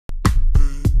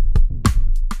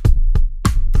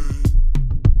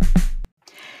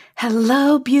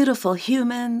Hello, beautiful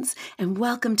humans, and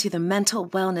welcome to the Mental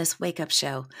Wellness Wake Up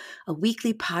Show, a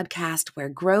weekly podcast where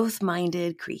growth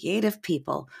minded, creative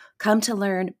people come to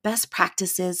learn best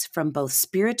practices from both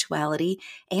spirituality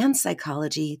and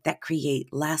psychology that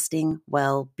create lasting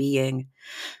well being.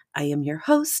 I am your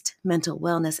host, mental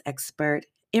wellness expert,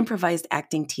 improvised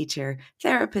acting teacher,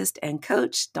 therapist, and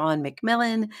coach, Dawn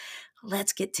McMillan.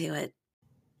 Let's get to it.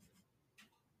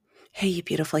 Hey, you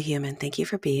beautiful human. Thank you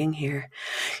for being here.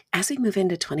 As we move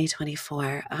into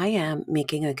 2024, I am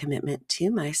making a commitment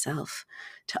to myself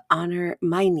to honor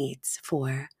my needs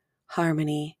for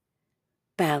harmony,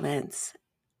 balance,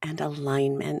 and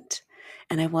alignment.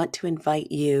 And I want to invite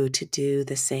you to do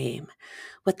the same.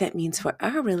 What that means for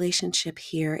our relationship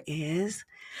here is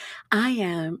I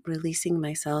am releasing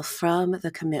myself from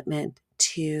the commitment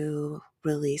to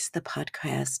release the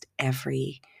podcast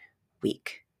every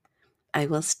week. I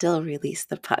will still release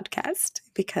the podcast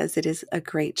because it is a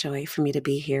great joy for me to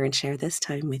be here and share this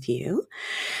time with you.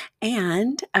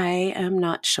 And I am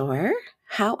not sure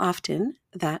how often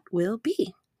that will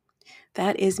be.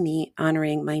 That is me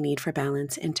honoring my need for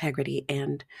balance, integrity,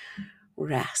 and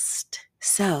rest.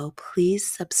 So please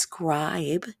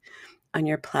subscribe on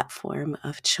your platform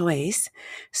of choice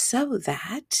so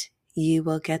that you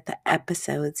will get the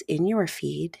episodes in your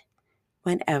feed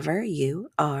whenever you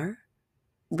are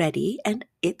ready and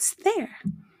it's there.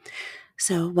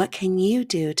 So, what can you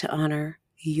do to honor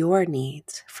your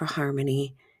needs for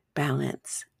harmony,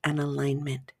 balance, and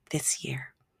alignment this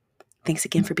year? Thanks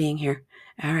again for being here.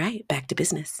 All right, back to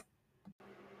business.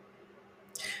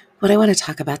 What I want to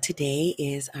talk about today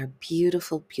is our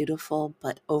beautiful, beautiful,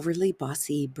 but overly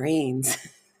bossy brains.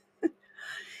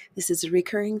 This is a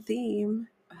recurring theme.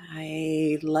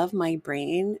 I love my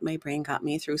brain. My brain got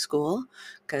me through school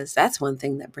because that's one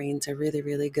thing that brains are really,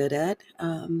 really good at.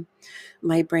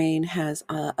 My brain has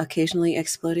occasionally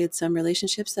exploded some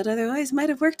relationships that otherwise might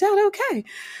have worked out okay.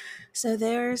 So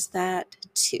there's that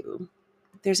too.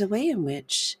 There's a way in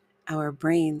which our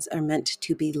brains are meant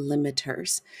to be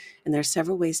limiters, and there are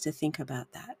several ways to think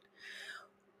about that.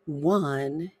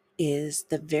 One is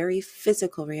the very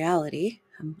physical reality.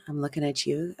 I'm looking at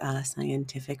you,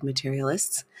 scientific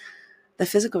materialists. The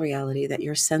physical reality that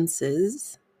your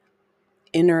senses,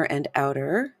 inner and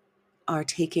outer, are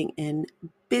taking in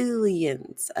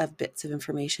billions of bits of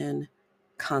information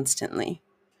constantly.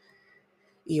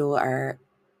 Your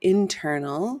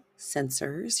internal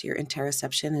sensors, your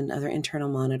interoception and other internal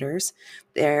monitors,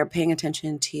 they're paying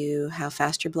attention to how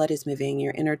fast your blood is moving,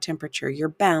 your inner temperature, your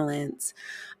balance,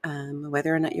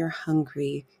 whether or not you're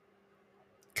hungry,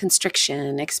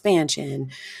 constriction, expansion.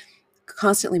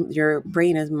 Constantly, your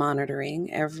brain is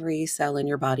monitoring every cell in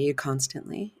your body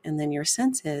constantly. And then your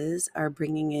senses are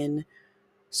bringing in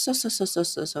so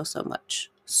much.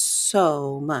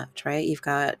 So much, right? You've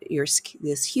got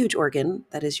this huge organ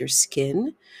that is your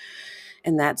skin,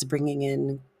 and that's bringing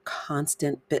in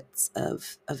constant bits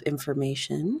of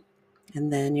information.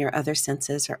 And then your other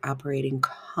senses are operating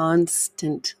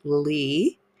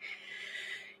constantly.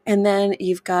 And then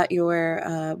you've got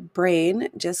your brain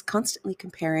just constantly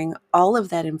comparing all of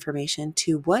that information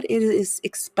to what it is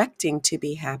expecting to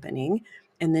be happening,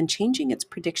 and then changing its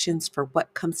predictions for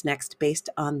what comes next based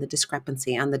on the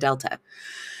discrepancy on the delta.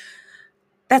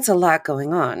 That's a lot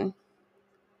going on.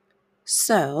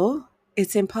 So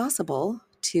it's impossible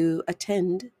to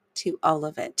attend to all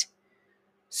of it.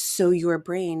 So your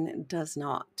brain does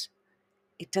not.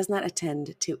 It does not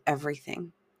attend to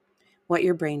everything. What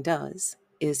your brain does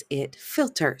is it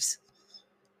filters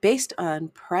based on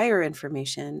prior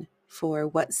information for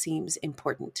what seems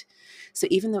important. So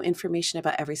even though information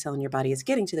about every cell in your body is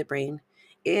getting to the brain,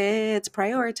 it's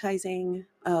prioritizing,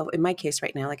 in my case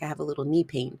right now, like I have a little knee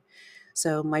pain.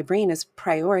 So my brain is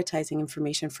prioritizing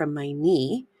information from my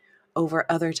knee over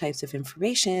other types of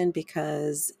information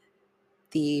because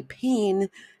the pain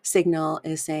signal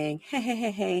is saying,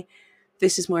 hey,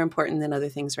 this is more important than other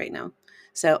things right now.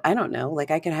 So I don't know, like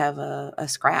I could have a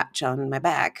scratch on my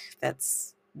back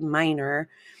that's minor,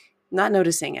 not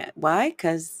noticing it. Why?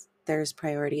 Because there's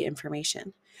priority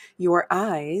information. Your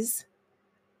eyes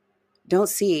don't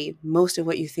see most of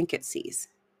what you think it sees.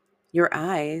 Your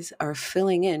eyes are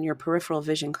filling in your peripheral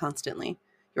vision constantly.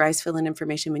 Your eyes fill in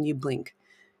information when you blink.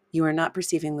 You are not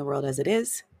perceiving the world as it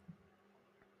is.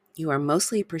 You are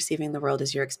mostly perceiving the world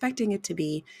as you're expecting it to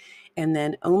be. And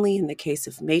then only in the case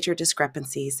of major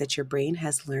discrepancies that your brain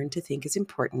has learned to think is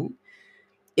important,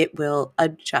 it will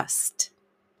adjust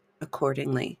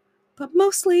accordingly. But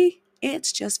mostly,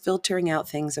 it's just filtering out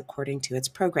things according to its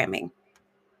programming.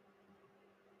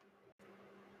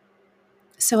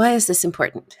 So why is this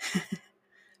important?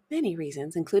 Many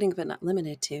reasons, including but not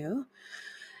limited to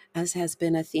as has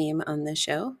been a theme on this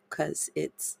show, because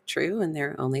it's true and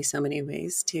there are only so many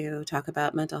ways to talk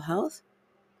about mental health,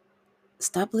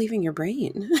 stop believing your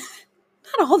brain.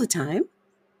 Not all the time.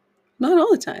 Not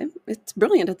all the time. It's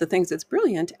brilliant at the things it's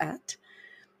brilliant at.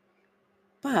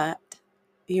 But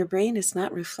your brain is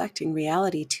not reflecting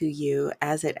reality to you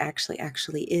as it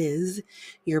actually is.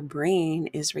 Your brain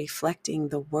is reflecting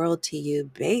the world to you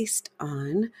based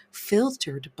on,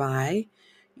 filtered by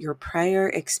your prior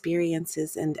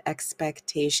experiences and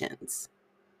expectations.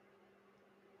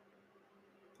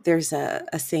 There's a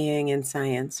saying in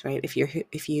science, right? If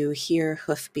you hear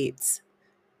hoofbeats,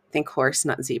 think horse,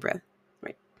 not zebra,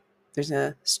 right? There's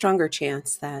a stronger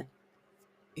chance that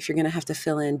if you're going to have to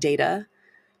fill in data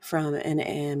from an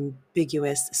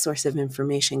ambiguous source of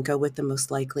information, go with the most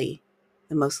likely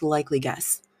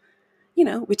guess,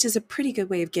 which is a pretty good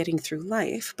way of getting through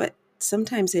life, but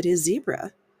sometimes it is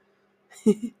zebra.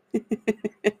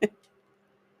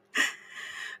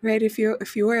 Right? If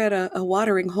you were at a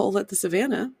watering hole at the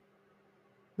savannah,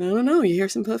 I don't know, you hear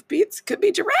some hoofbeats, could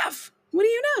be giraffe. What do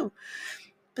you know?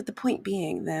 But the point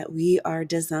being that we are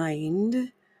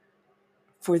designed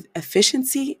for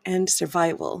efficiency and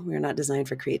survival. We're not designed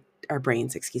for our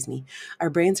brains, excuse me. Our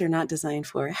brains are not designed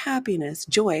for happiness,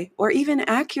 joy, or even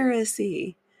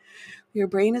accuracy. Your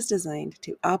brain is designed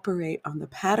to operate on the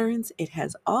patterns it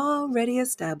has already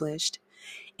established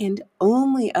and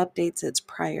only updates its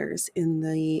priors in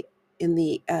the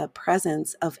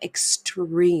presence of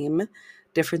extreme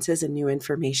differences in new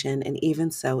information, and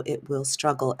even so, it will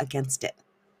struggle against it.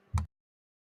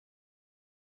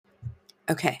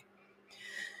 Okay,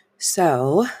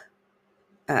 so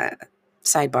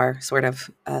sidebar, sort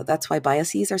of. That's why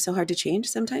biases are so hard to change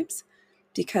sometimes,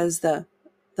 because the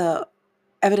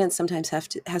evidence sometimes has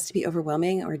to be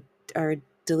overwhelming or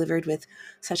delivered with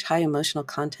such high emotional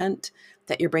content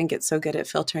that your brain gets so good at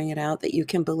filtering it out that you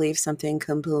can believe something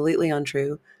completely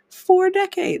untrue for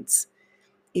decades,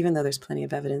 even though there's plenty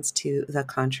of evidence to the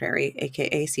contrary,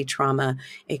 aka see trauma,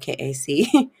 aka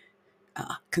see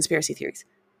conspiracy theories.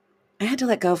 I had to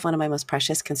let go of one of my most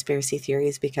precious conspiracy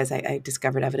theories because I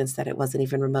discovered evidence that it wasn't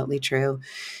even remotely true.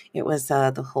 It was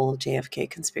the whole JFK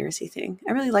conspiracy thing.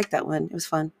 I really liked that one. It was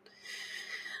fun.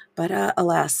 But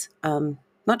alas,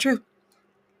 not true.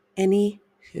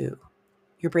 Anywho,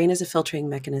 your brain is a filtering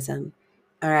mechanism.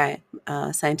 All right,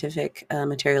 scientific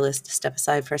materialist, step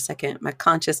aside for a second. My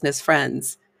consciousness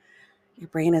friends. Your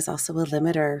brain is also a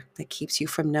limiter that keeps you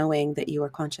from knowing that you are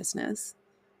consciousness.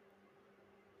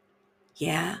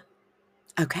 Yeah.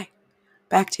 Okay.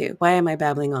 Back to why am I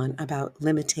babbling on about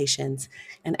limitations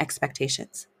and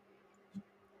expectations?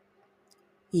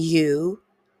 You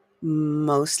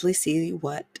mostly see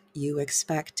what you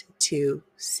expect to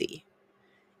see.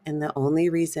 And the only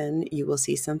reason you will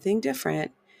see something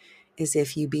different is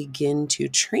if you begin to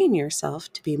train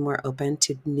yourself to be more open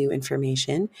to new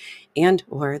information, and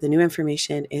or the new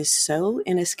information is so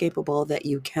inescapable that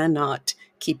you cannot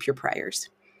keep your priors.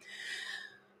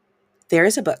 There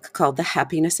is a book called The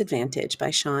Happiness Advantage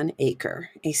by Shawn Achor,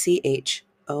 Achor.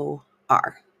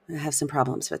 I have some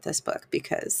problems with this book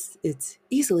because it's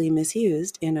easily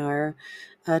misused in our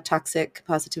toxic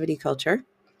positivity culture.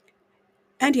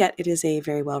 And yet it is a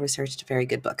very well-researched, very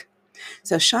good book.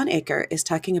 So Shawn Achor is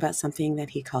talking about something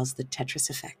that he calls the Tetris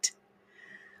effect.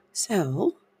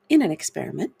 So in an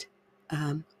experiment,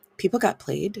 people got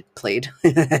played.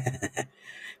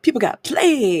 People got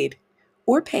played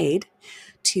or paid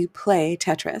to play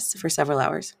Tetris for several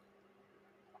hours.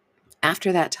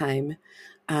 After that time,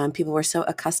 people were so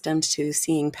accustomed to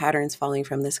seeing patterns falling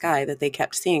from the sky that they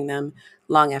kept seeing them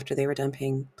long after they were done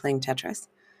playing Tetris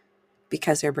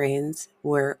because their brains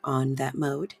were on that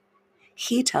mode.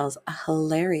 He tells a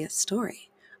hilarious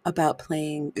story about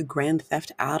playing Grand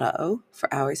Theft Auto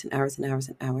for hours and hours and hours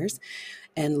and hours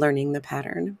and learning the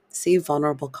pattern. See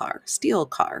vulnerable car, steal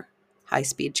car, high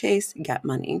speed chase, get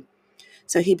money.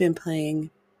 So he'd been playing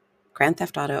Grand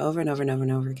Theft Auto over and over and over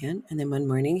and over again. And then one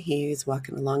morning he's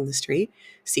walking along the street,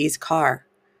 sees car,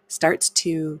 starts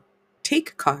to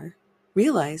take car,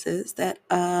 realizes that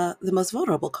the most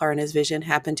vulnerable car in his vision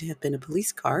happened to have been a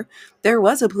police car. There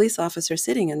was a police officer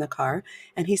sitting in the car.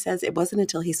 And he says it wasn't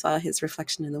until he saw his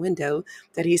reflection in the window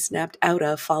that he snapped out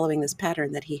of following this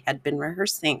pattern that he had been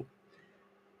rehearsing.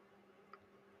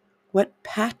 What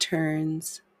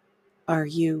patterns are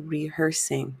you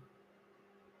rehearsing?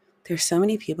 There's so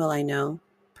many people I know,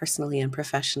 personally and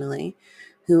professionally,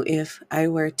 who, if I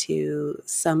were to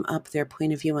sum up their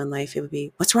point of view on life, it would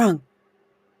be, what's wrong?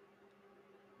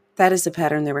 That is the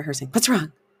pattern they're rehearsing. What's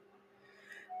wrong?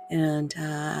 And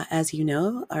as you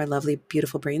know, our lovely,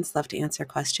 beautiful brains love to answer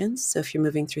questions. So if you're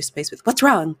moving through space with, what's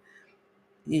wrong?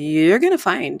 you're going to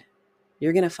find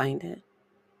it.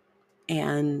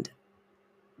 And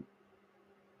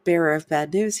bearer of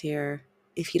bad news here,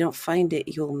 if you don't find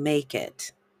it, you'll make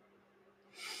it.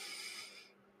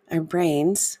 Our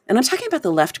brains, and I'm talking about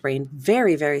the left brain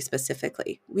very, very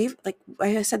specifically. Like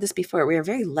I said this before, we are a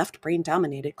very left brain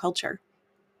dominated culture.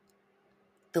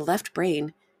 The left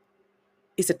brain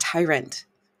is a tyrant,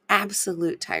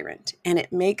 absolute tyrant, and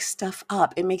it makes stuff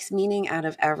up. It makes meaning out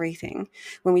of everything.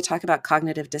 When we talk about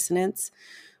cognitive dissonance,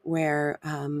 where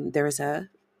there was a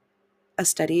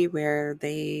study where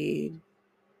they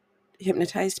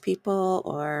hypnotized people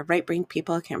or right-brain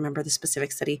people, I can't remember the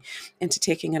specific study, into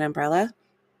taking an umbrella.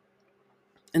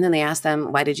 And then they asked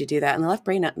them, why did you do that? And the left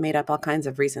brain made up all kinds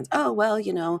of reasons. Oh, well,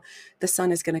 the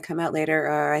sun is going to come out later,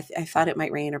 or I thought it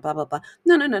might rain, or blah, blah, blah.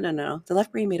 No. The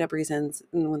left brain made up reasons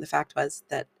when the fact was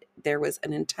that there was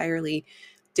an entirely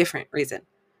different reason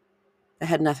that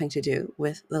had nothing to do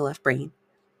with the left brain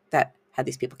that had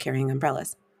these people carrying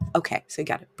umbrellas. Okay, so you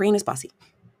got it. Brain is bossy.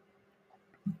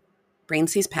 Brain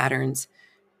sees patterns.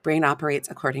 Brain operates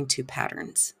according to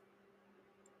patterns.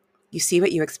 You see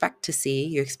what you expect to see.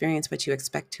 You experience what you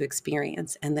expect to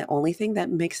experience. And the only thing that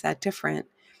makes that different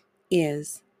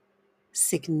is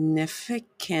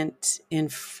significant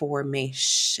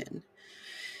information.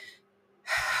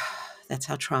 That's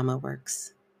how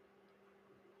works.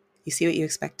 You see what you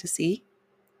expect to see.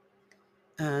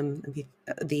 The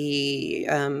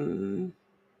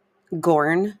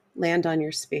Gorn land on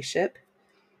your spaceship.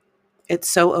 It's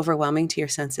so overwhelming to your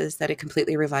senses that it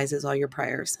completely revises all your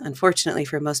priors. Unfortunately,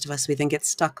 for most of us, we then get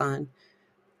stuck on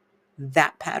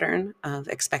that pattern of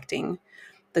expecting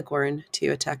the Gorn to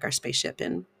attack our spaceship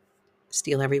and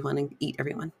steal everyone and eat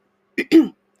everyone.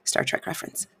 Star Trek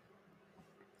reference.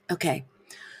 Okay.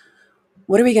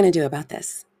 What are we going to do about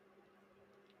this?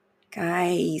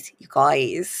 Guys, you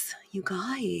guys.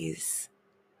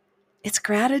 It's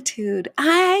gratitude.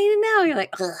 I know. You're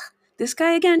like, ugh, this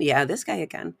guy again? Yeah, this guy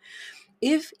again.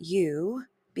 If you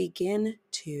begin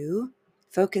to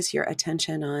focus your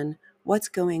attention on what's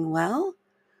going well,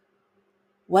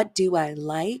 what do I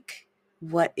like,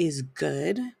 what is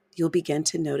good, you'll begin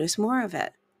to notice more of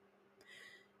it.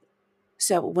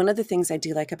 So one of the things I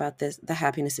do like about this, The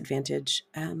Happiness Advantage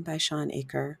by Sean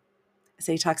Aker, is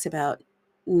he talks about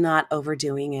not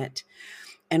overdoing it.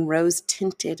 And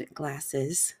rose-tinted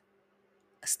glasses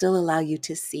still allow you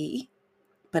to see,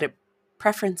 but it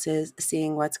preferences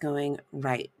seeing what's going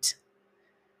right.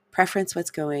 Preference what's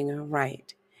going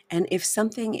right. And if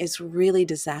something is really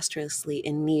disastrously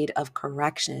in need of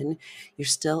correction, you're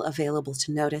still available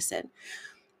to notice it.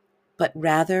 But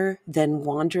rather than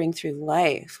wandering through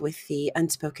life with the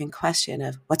unspoken question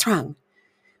of what's wrong,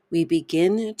 we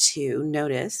begin to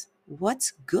notice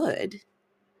what's good,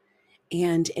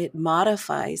 and it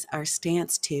modifies our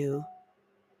stance to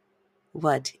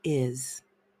what is.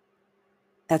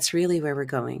 That's really where we're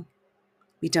going.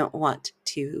 We don't want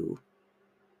to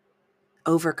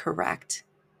overcorrect.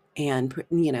 And,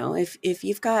 if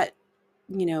you've got,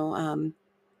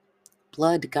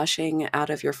 blood gushing out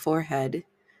of your forehead,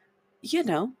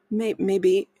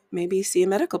 maybe see a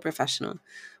medical professional.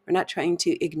 We're not trying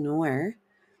to ignore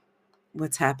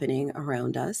what's happening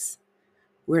around us.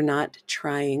 We're not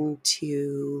trying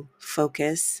to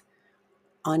focus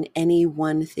on any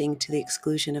one thing to the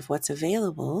exclusion of what's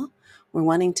available. We're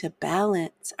wanting to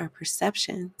balance our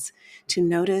perceptions to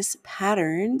notice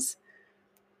patterns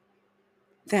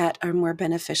that are more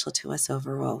beneficial to us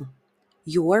overall.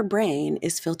 Your brain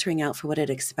is filtering out for what it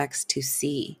expects to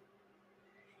see.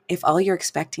 If all you're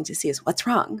expecting to see is what's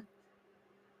wrong,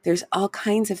 there's all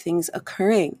kinds of things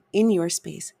occurring in your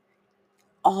space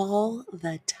all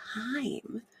the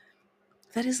time.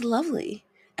 That is lovely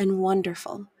and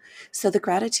wonderful. So the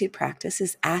gratitude practice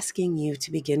is asking you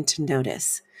to begin to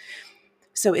notice.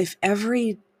 So if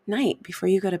every night before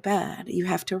you go to bed, you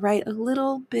have to write a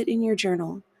little bit in your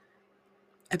journal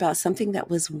about something that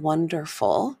was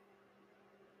wonderful,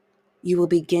 you will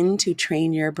begin to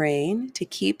train your brain to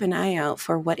keep an eye out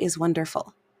for what is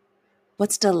wonderful,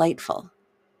 what's delightful,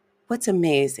 what's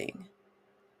amazing.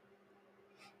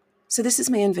 So this is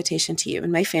my invitation to you.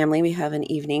 In my family, we have an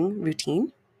evening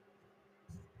routine.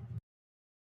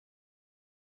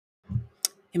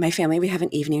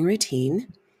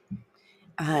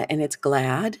 And it's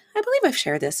G.L.A.D. I believe I've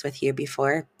shared this with you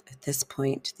before. At this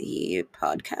point, the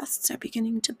podcasts are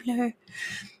beginning to blur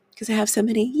because I have so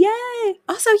many. Yay!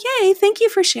 Also, yay! Thank you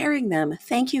for sharing them.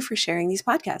 Thank you for sharing these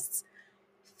podcasts.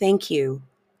 Thank you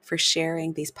for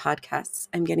sharing these podcasts.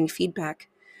 I'm getting feedback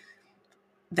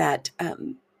that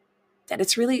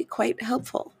it's really quite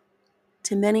helpful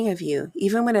to many of you,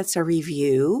 even when it's a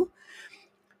review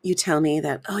you tell me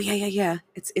that, oh, yeah,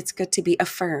 it's good to be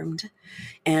affirmed.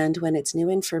 And when it's new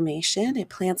information, it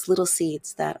plants little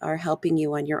seeds that are helping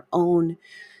you on your own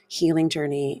healing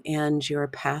journey and your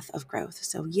path of growth.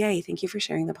 So, yay, thank you for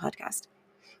sharing the podcast.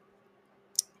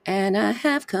 And I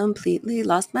have completely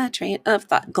lost my train of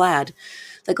thought. GLAD,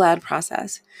 the GLAD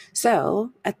process.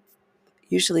 So,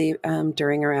 usually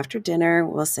during or after dinner,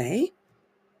 we'll say,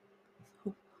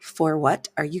 for what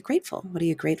are you grateful? What are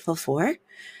you grateful for?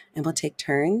 And we'll take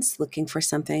turns looking for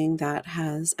something that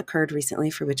has occurred recently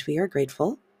for which we are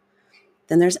grateful.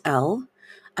 Then there's L.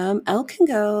 L can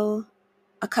go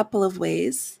a couple of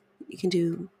ways. You can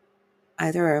do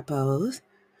either or both.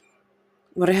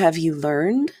 What have you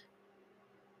learned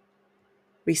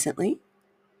recently?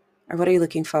 Or what are you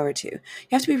looking forward to? You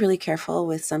have to be really careful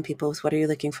with some people with what are you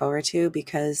looking forward to,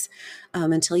 because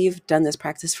until you've done this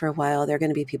practice for a while, there are going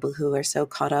to be people who are so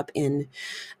caught up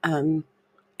um,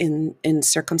 in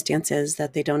circumstances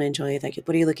that they don't enjoy. Like,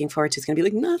 what are you looking forward to? It's going to be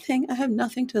like, nothing. I have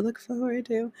nothing to look forward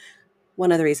to.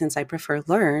 One of the reasons I prefer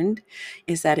learned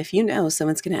is that if you know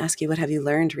someone's going to ask you, what have you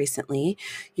learned recently?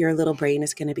 Your little brain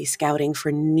is going to be scouting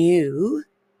for new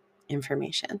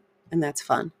information, and that's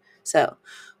fun. So,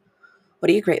 what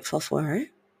are you grateful for?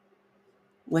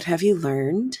 What have you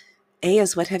learned? A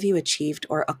is, what have you achieved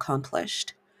or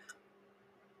accomplished?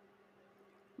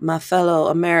 My fellow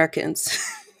Americans,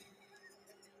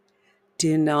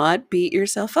 do not beat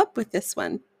yourself up with this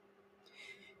one.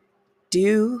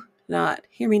 Do not,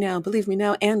 hear me now, believe me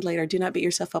now and later, do not beat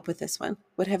yourself up with this one.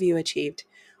 What have you achieved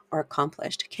or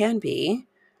accomplished? Can be,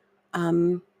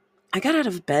 I got out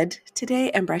of bed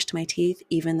today and brushed my teeth,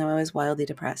 even though I was wildly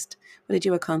depressed. What did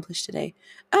you accomplish today?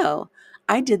 Oh,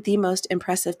 I did the most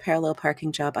impressive parallel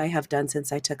parking job I have done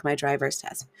since I took my driver's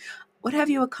test. What have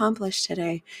you accomplished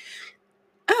today?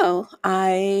 Oh,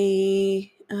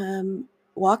 I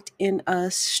walked in a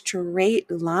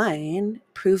straight line,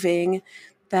 proving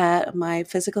that my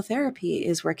physical therapy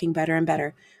is working better and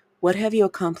better. What have you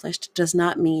accomplished does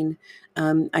not mean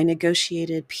I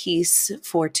negotiated peace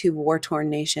for two war-torn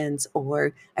nations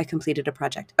or I completed a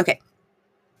project. Okay,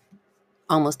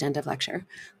 almost end of lecture.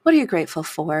 What are you grateful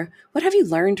for? What have you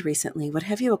learned recently? What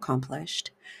have you accomplished?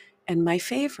 And my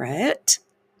favorite,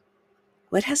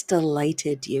 what has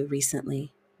delighted you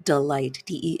recently? Delight,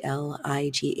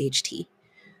 D-E-L-I-G-H-T,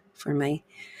 for my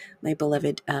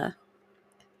beloved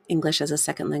English as a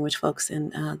second language folks,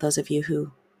 and those of you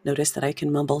who notice that I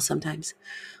can mumble sometimes.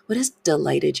 What has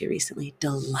delighted you recently?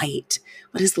 Delight.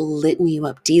 What has lit you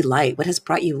up? Delight. What has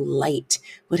brought you light?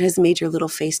 What has made your little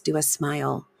face do a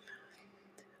smile?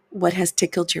 What has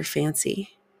tickled your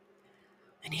fancy?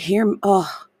 And here,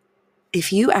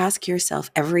 if you ask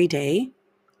yourself every day,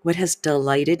 what has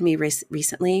delighted me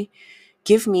recently?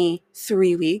 Give me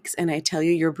 3 weeks and I tell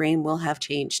you your brain will have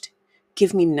changed.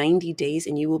 Give me 90 days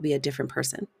and you will be a different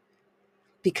person.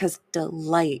 Because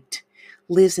delight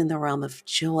lives in the realm of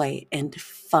joy and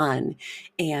fun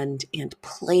and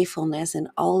playfulness and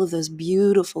all of those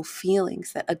beautiful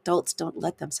feelings that adults don't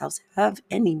let themselves have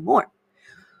anymore.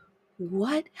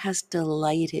 What has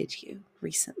delighted you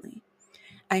recently?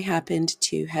 I happened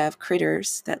to have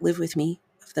critters that live with me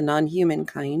of the non-human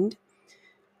kind.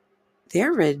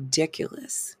 They're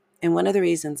ridiculous. And one of the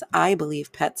reasons I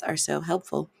believe pets are so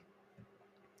helpful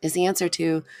is the answer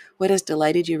to what has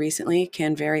delighted you recently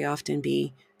can very often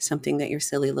be something that your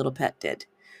silly little pet did.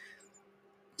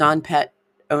 Non-pet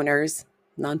owners,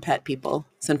 non-pet people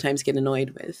sometimes get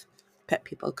annoyed with pet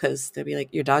people because they'll be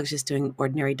like, your dog's just doing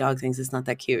ordinary dog things. It's not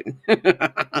that cute.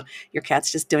 Your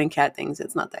cat's just doing cat things.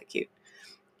 It's not that cute.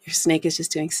 Your snake is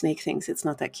just doing snake things. It's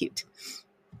not that cute.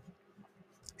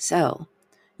 So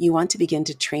you want to begin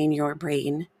to train your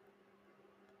brain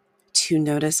to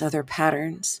notice other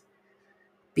patterns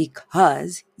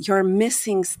because you're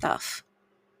missing stuff.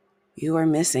 You are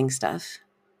missing stuff.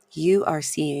 You are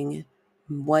seeing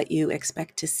what you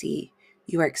expect to see.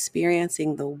 You are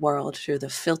experiencing the world through the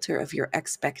filter of your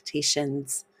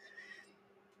expectations.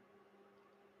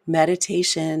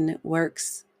 Meditation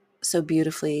works so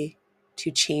beautifully to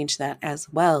change that as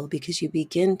well, because you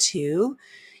begin to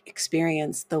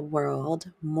experience the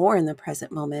world more in the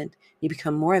present moment. You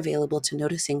become more available to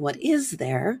noticing what is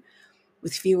there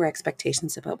with fewer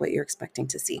expectations about what you're expecting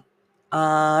to see.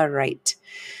 All right.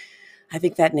 I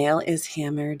think that nail is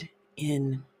hammered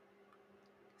in.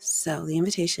 So the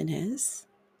invitation is,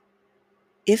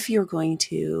 if you're going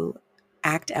to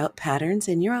act out patterns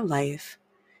in your life,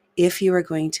 if you are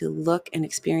going to look and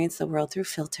experience the world through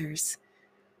filters,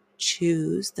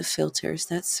 choose the filters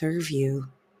that serve you.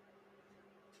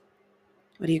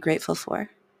 What are you grateful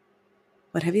for?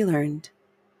 What have you learned?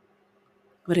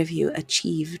 What have you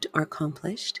achieved or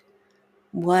accomplished?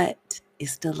 What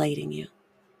is delighting you.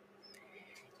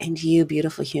 And you,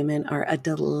 beautiful human, are a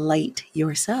delight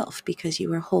yourself because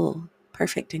you are whole,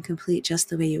 perfect, and complete just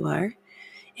the way you are.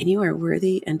 And you are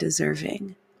worthy and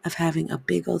deserving of having a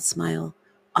big old smile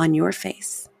on your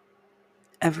face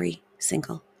every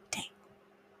single day.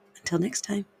 Until next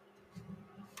time.